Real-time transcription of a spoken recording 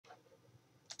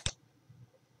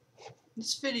In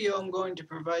this video, I'm going to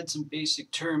provide some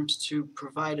basic terms to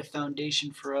provide a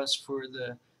foundation for us for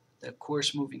the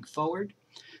course moving forward.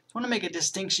 I want to make a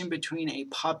distinction between a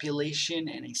population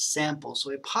and a sample.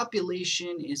 So a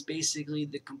population is basically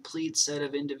the complete set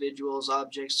of individuals,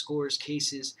 objects, scores,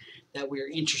 cases that we are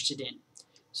interested in.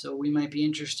 So we might be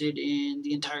interested in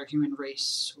the entire human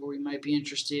race, or we might be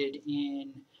interested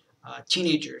in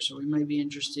teenagers, or we might be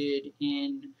interested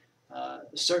in a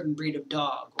certain breed of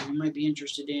dog, or we might be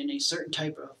interested in a certain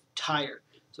type of tire.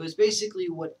 So it's basically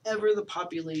whatever the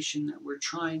population that we're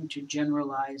trying to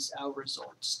generalize our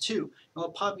results to. Now,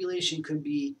 a population could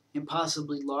be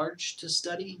impossibly large to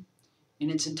study in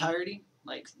its entirety,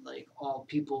 like all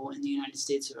people in the United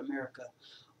States of America,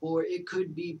 or it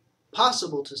could be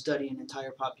possible to study an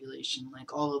entire population,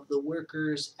 like all of the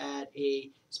workers at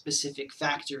a specific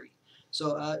factory.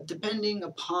 So depending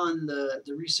upon the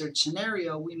research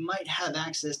scenario, we might have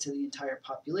access to the entire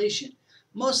population.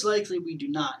 Most likely we do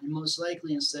not, and most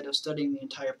likely instead of studying the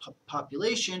entire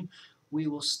population, we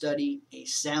will study a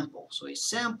sample. So a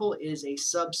sample is a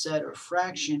subset or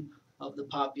fraction of the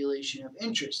population of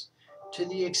interest. To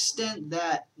the extent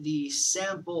that the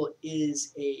sample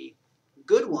is a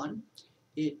good one,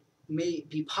 it may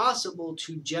be possible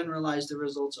to generalize the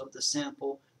results of the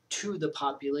sample to the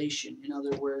population. In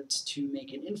other words, to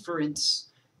make an inference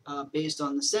based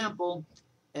on the sample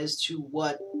as to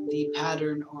what the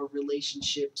pattern or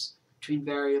relationships between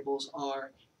variables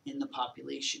are in the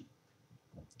population.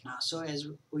 So as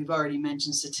we've already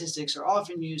mentioned, statistics are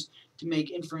often used to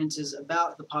make inferences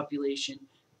about the population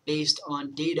based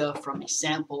on data from a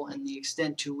sample and the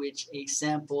extent to which a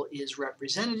sample is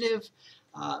representative.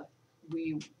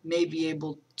 We may be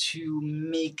able to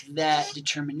make that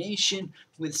determination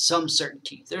with some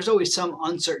certainty. There's always some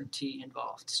uncertainty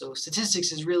involved. So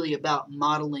statistics is really about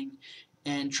modeling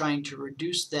and trying to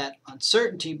reduce that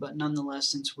uncertainty, but nonetheless,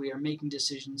 since we are making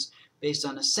decisions based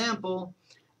on a sample,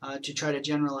 to try to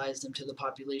generalize them to the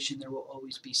population, there will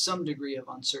always be some degree of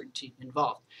uncertainty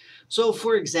involved. So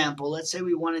for example, let's say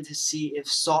we wanted to see if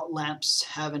salt lamps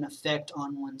have an effect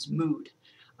on one's mood.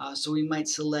 So we might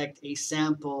select a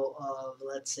sample of,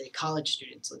 let's say, college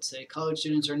students. Let's say college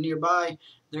students are nearby,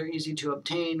 they're easy to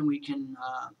obtain, we can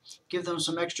give them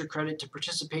some extra credit to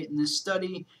participate in this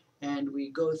study, and we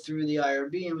go through the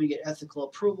IRB and we get ethical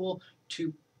approval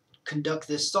to conduct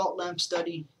this salt lamp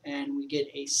study, and we get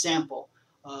a sample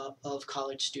of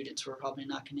college students. We're probably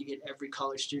not going to get every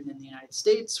college student in the United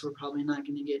States. We're probably not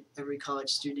going to get every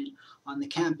college student on the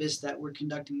campus that we're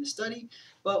conducting the study,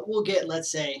 but we'll get,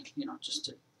 let's say, just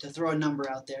to throw a number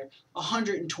out there,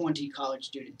 120 college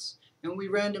students. And we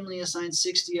randomly assign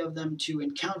 60 of them to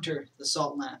encounter the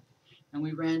salt lamp. And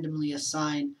we randomly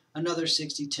assign another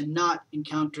 60 to not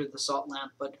encounter the salt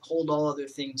lamp, but hold all other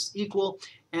things equal.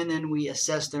 And then we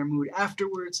assess their mood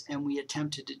afterwards, and we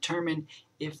attempt to determine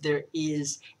if there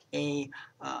is a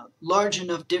large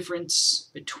enough difference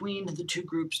between the two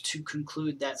groups to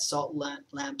conclude that salt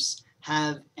lamps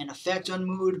have an effect on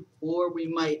mood, or we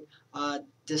might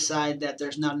decide that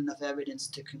there's not enough evidence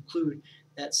to conclude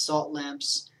that salt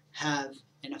lamps have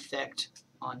an effect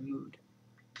on mood.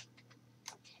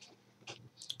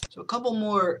 So a couple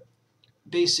more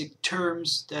basic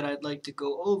terms that I'd like to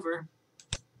go over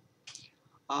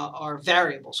are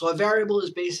variables. So a variable is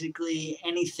basically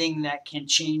anything that can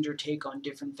change or take on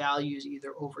different values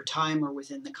either over time or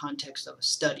within the context of a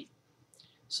study.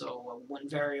 So one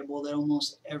variable that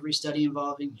almost every study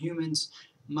involving humans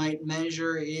might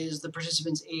measure is the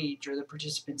participant's age or the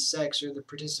participant's sex or the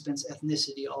participant's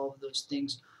ethnicity. All of those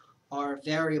things are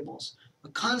variables. A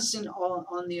constant,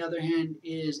 on the other hand,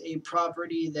 is a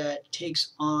property that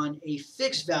takes on a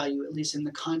fixed value, at least in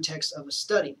the context of a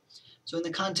study. So in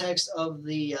the context of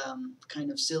the kind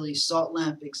of silly salt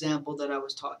lamp example that I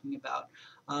was talking about,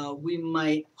 we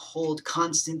might hold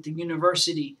constant the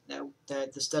university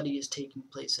that the study is taking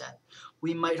place at.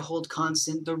 We might hold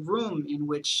constant the room in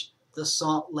which the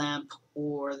salt lamp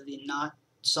or the not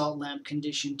salt lamp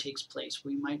condition takes place.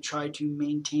 We might try to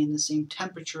maintain the same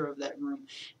temperature of that room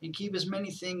and keep as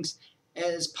many things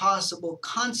as possible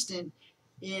constant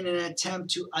in an attempt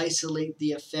to isolate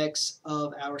the effects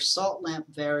of our salt lamp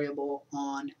variable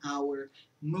on our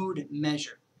mood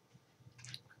measure.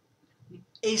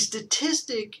 A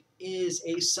statistic is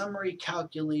a summary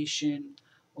calculation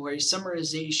or a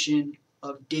summarization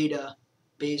of data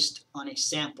based on a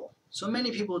sample. So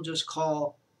many people just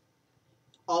call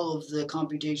all of the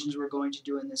computations we're going to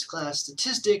do in this class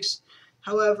statistics.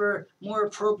 However, more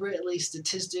appropriately,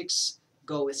 statistics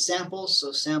go with samples,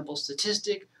 so sample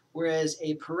statistic, whereas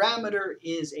a parameter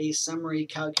is a summary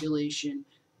calculation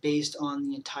based on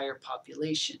the entire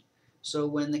population. So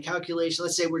when the calculation,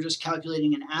 let's say we're just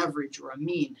calculating an average or a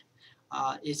mean,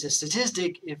 it's a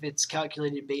statistic if it's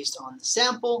calculated based on the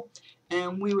sample,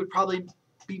 and we would probably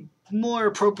be more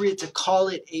appropriate to call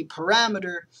it a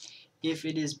parameter if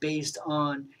it is based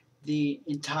on the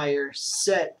entire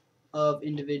set of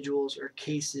individuals or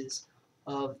cases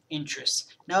of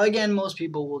interest. Now again, most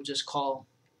people will just call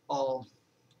all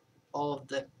of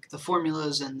the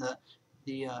formulas and the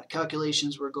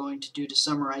calculations we're going to do to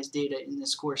summarize data in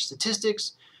this course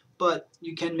statistics, but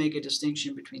you can make a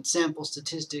distinction between sample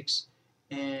statistics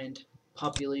and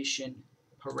population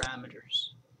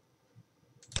parameters.